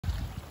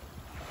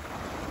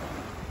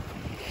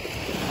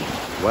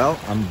Well,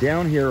 I'm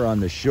down here on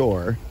the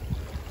shore.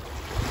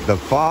 The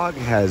fog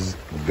has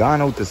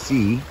gone out to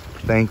sea,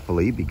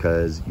 thankfully,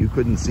 because you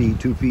couldn't see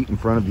 2 feet in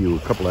front of you a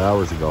couple of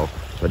hours ago.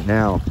 But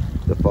now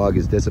the fog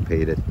is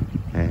dissipated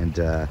and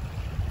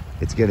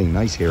it's getting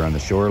nice here on the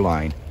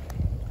shoreline.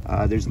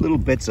 There's little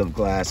bits of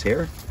glass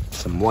here,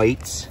 some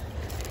whites,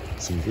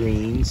 some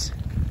greens.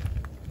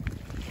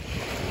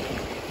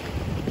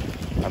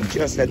 I'm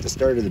just at the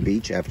start of the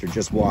beach after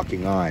just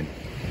walking on.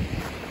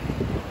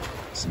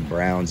 Some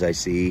browns I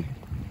see.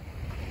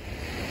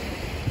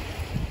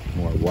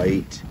 More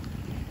white.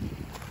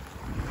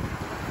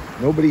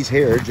 Nobody's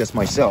here, just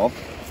myself.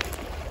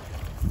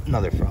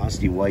 Another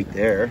frosty white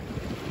there.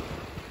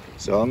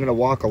 So I'm gonna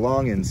walk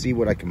along and see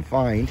what I can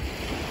find.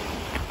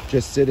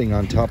 Just sitting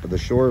on top of the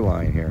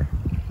shoreline here.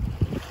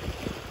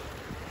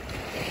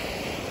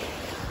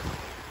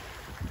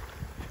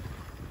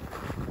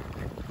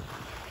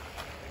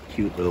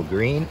 Cute little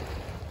green.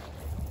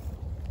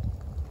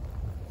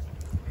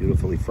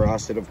 Beautifully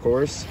frosted, of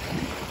course.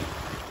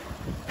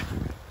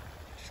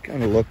 Just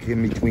kind of look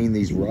in between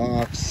these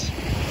rocks.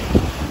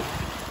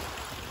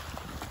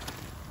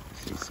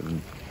 See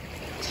some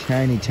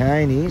tiny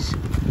tinies.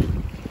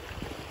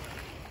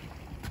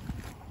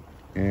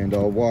 And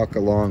I'll walk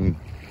along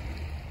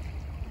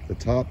the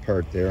top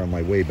part there on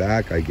my way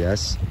back, I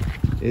guess.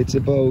 It's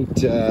about,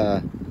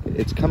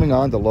 it's coming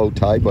on to low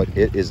tide, but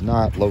it is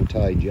not low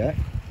tide yet.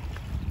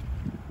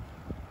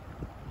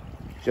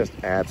 Just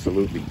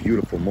absolutely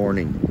beautiful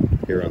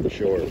morning here on the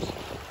shores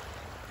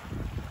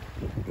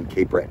in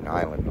Cape Breton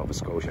Island, Nova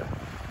Scotia,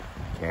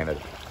 Canada.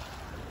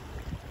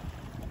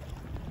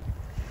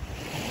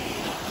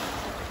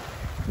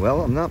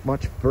 Well, I'm not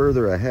much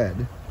further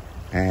ahead,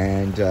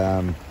 and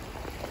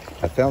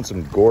I found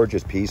some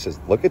gorgeous pieces.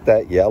 Look at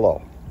that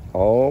yellow.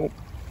 Oh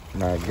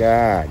my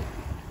God.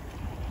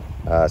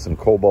 Some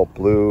cobalt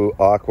blue,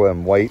 aqua,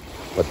 and white,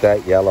 but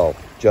that yellow,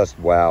 just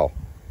wow.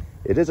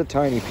 It is a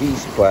tiny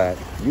piece, but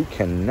you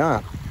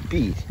cannot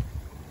beat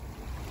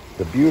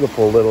the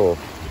beautiful little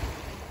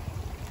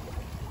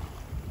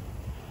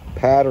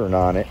pattern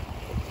on it.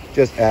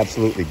 Just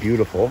absolutely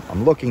beautiful.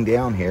 I'm looking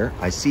down here.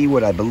 I see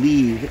what I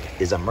believe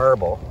is a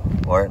marble,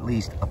 or at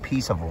least a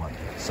piece of one.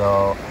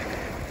 So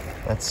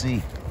let's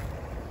see.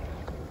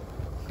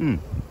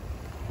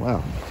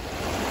 Wow.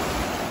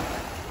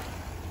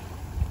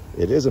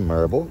 It is a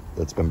marble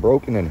that's been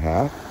broken in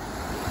half,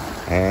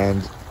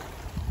 and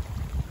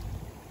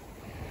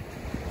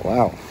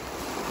wow,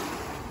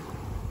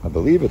 I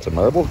believe it's a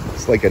marble.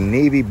 It's like a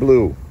navy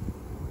blue.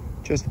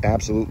 Just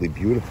absolutely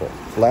beautiful.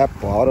 Flat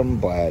bottom,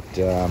 but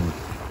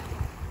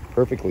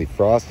perfectly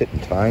frosted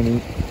and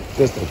tiny.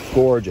 Just a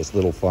gorgeous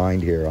little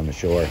find here on the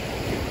shore.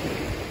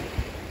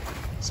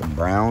 Some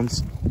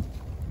browns.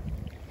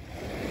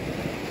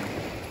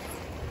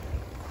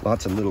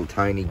 Lots of little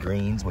tiny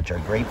greens, which are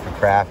great for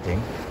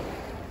crafting.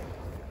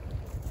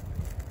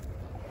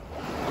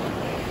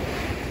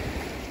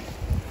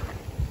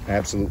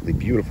 Absolutely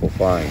beautiful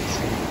finds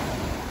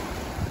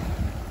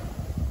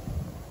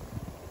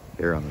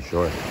here on the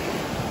shore.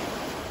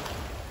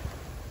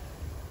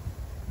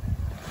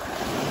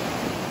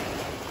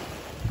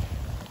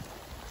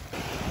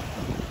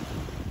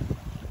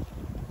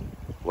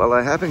 Well,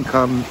 I haven't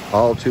come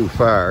all too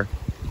far.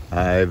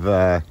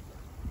 I've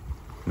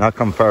not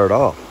come far at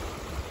all.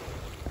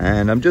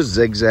 And I'm just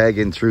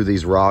zigzagging through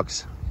these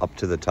rocks up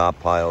to the top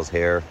piles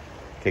here,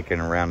 kicking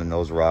around in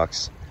those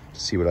rocks to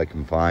see what I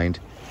can find.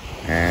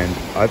 And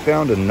I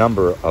found a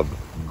number of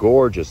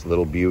gorgeous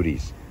little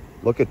beauties.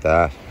 Look at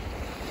that.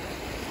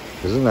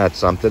 Isn't that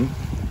something?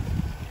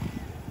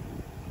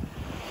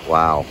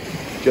 Wow,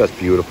 just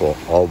beautiful.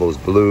 All those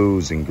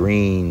blues and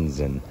greens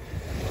and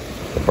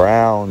the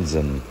browns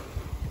and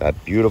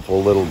that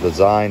beautiful little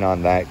design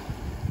on that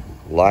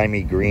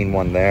limey green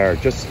one there.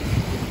 Just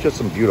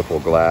some beautiful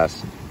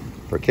glass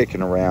for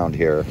kicking around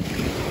here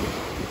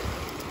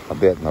a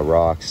bit in the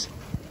rocks.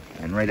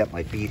 And right at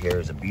my feet here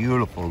is a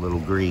beautiful little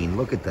green.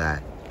 Look at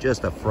that.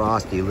 Just a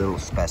frosty little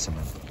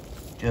specimen.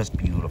 Just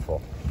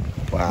beautiful.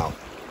 Wow.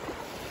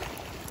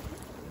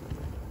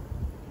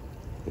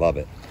 Love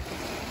it.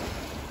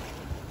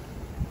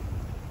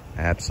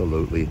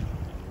 Absolutely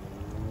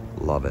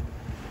love it.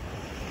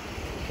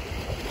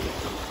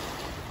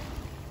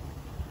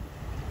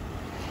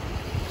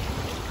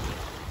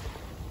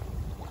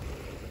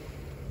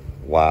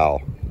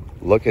 Wow.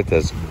 Look at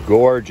this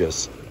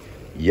gorgeous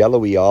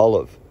yellowy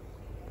olive.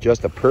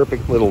 Just a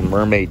perfect little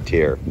mermaid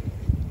tear.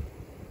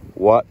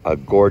 What a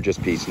gorgeous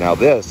piece. Now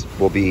this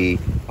will be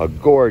a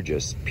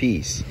gorgeous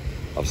piece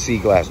of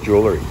SeaGlass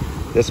jewelry.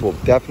 This will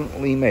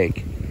definitely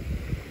make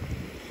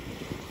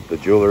the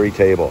jewelry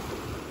table.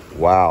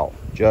 Wow,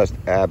 just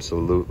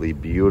absolutely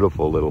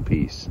beautiful little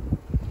piece.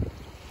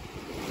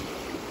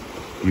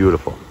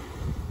 Beautiful.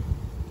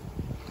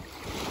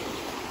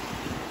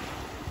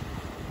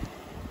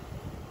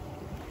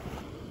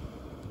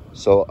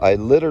 So I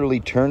literally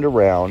turned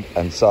around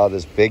and saw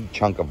this big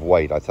chunk of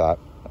white. I thought,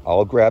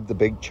 I'll grab the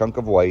big chunk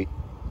of white.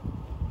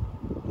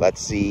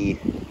 Let's see,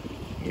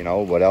 you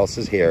know, what else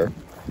is here.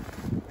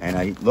 And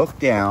I look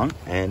down,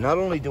 and not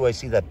only do I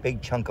see that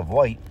big chunk of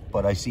white,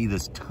 but I see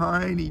this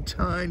tiny,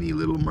 tiny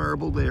little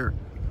marble there.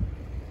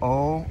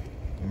 Oh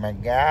my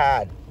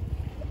God.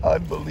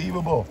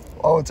 Unbelievable.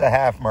 Oh, it's a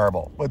half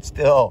marble, but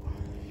still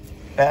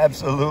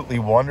absolutely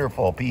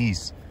wonderful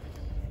piece.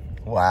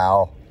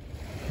 Wow.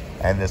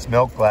 And this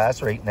milk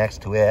glass right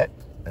next to it,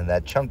 and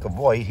that chunk of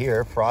white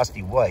here,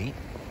 frosty white.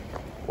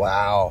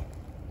 Wow.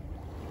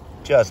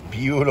 Just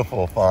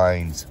beautiful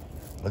finds.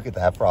 Look at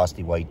that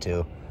frosty white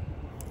too.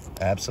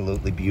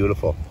 Absolutely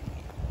beautiful.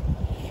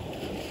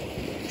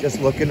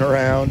 Just looking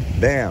around,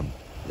 bam,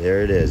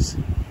 there it is.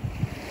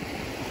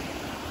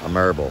 A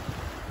marble,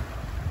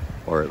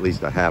 or at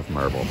least a half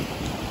marble.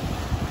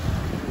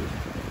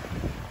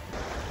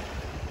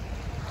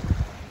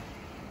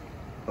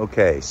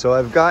 Okay, so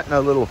I've gotten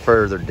a little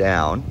further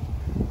down.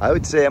 I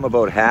would say I'm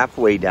about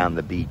halfway down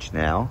the beach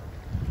now.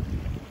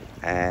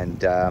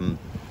 And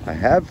I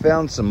have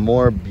found some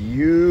more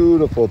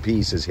beautiful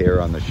pieces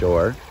here on the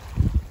shore.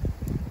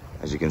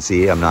 As you can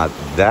see, I'm not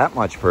that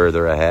much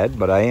further ahead,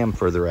 but I am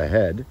further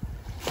ahead.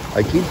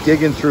 I keep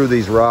digging through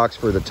these rocks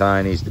for the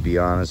tinies, to be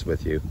honest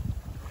with you.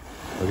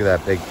 Look at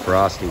that big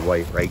frosty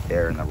white right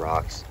there in the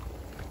rocks.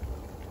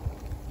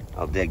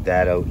 I'll dig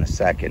that out in a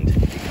second,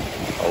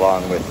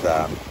 along with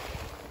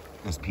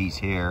this piece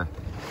here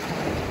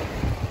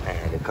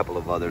and a couple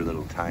of other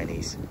little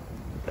tinies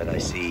that I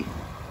see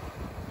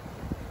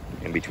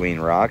in between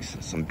rocks.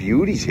 Some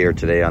beauties here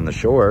today on the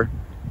shore.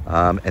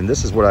 And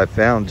this is what I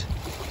found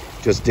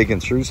just digging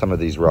through some of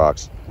these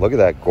rocks. Look at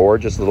that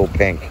gorgeous little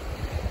pink.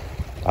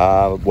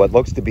 What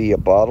looks to be a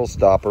bottle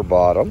stopper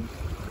bottom.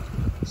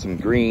 Some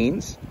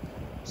greens.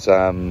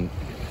 Some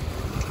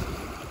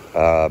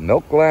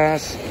milk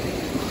glass.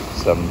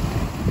 Some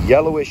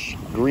yellowish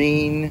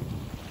green.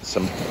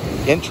 Some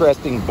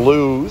interesting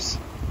blues.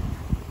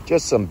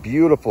 Just some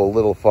beautiful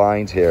little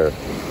finds here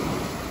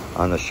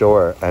on the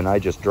shore. And I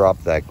just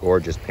dropped that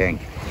gorgeous pink.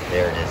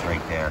 There it is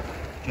right there.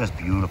 Just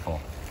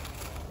beautiful.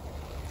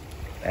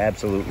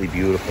 Absolutely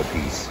beautiful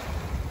piece.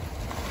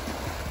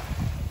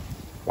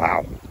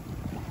 Wow.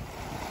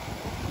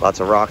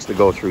 Lots of rocks to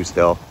go through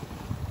still.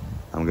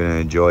 I'm going to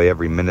enjoy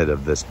every minute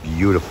of this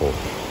beautiful,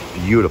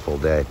 beautiful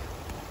day.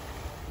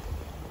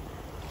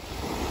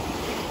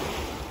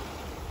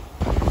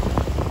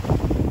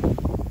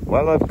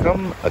 Well, I've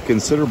come a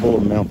considerable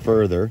amount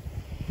further.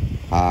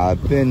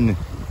 I've been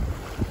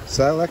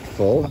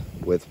selectful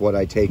with what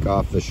I take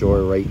off the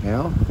shore right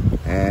now.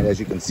 And as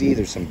you can see,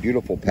 there's some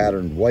beautiful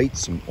patterned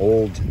whites, some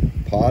old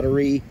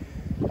pottery,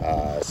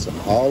 some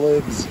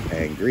olives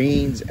and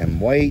greens and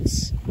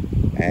whites,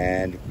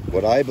 and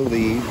what I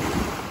believe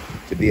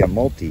to be a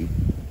multi,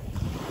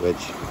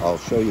 which I'll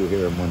show you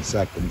here in 1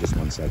 second. Just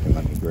 1 second,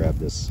 let me grab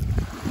this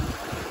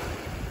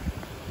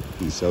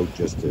piece out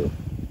just to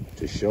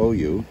show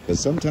you, because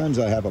sometimes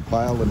I have a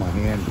pile in my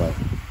hand, but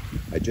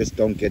I just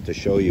don't get to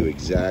show you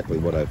exactly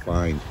what I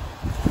find.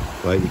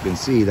 But you can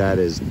see that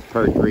is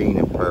part green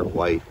and part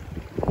white.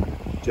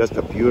 Just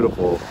a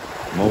beautiful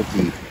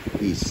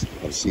multi-piece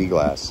of sea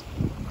glass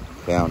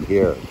found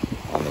here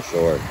on the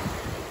shore.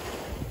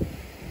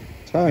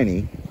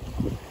 Tiny,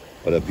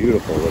 but a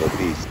beautiful little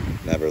piece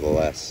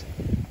nevertheless.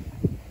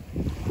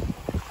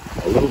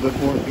 A little bit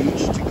more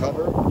beach to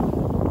cover,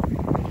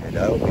 and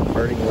I'll be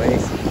parting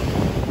ways.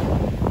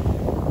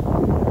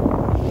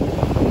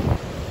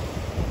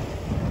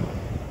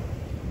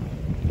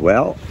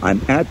 Well,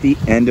 I'm at the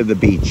end of the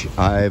beach.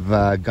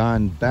 I've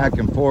gone back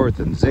and forth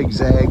and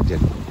zigzagged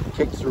and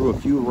kicked through a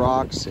few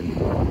rocks and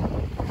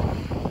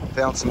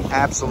found some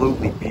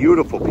absolutely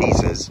beautiful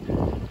pieces.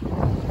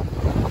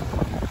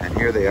 And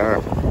here they are.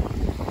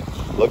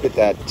 Look at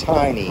that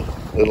tiny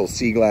little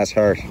sea glass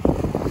heart.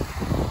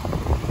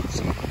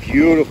 Some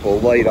beautiful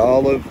light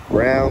olive,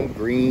 brown,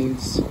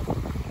 greens,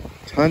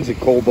 tons of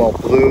cobalt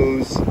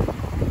blues,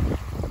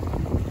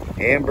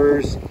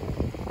 ambers.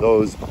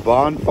 Those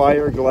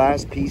bonfire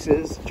glass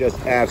pieces, just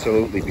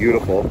absolutely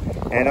beautiful.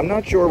 And I'm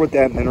not sure what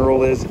that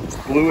mineral is. It's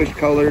bluish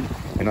colored,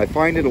 and I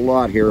find it a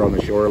lot here on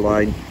the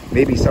shoreline.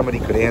 Maybe somebody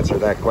could answer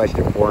that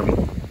question for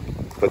me.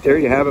 But there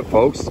you have it,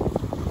 folks.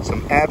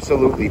 Some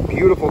absolutely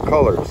beautiful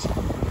colors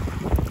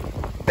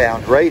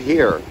found right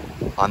here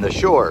on the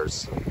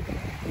shores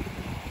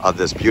of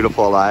this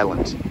beautiful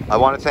island. I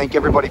want to thank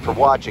everybody for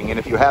watching, and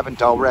if you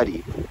haven't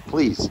already,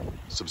 please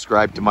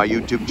subscribe to my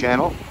YouTube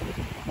channel.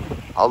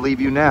 I'll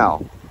leave you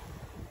now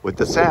with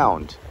the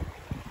sound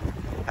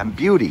and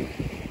beauty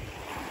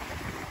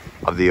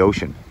of the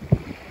ocean.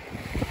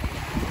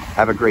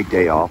 Have a great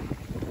day, all,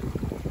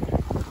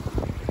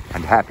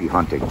 and happy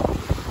hunting.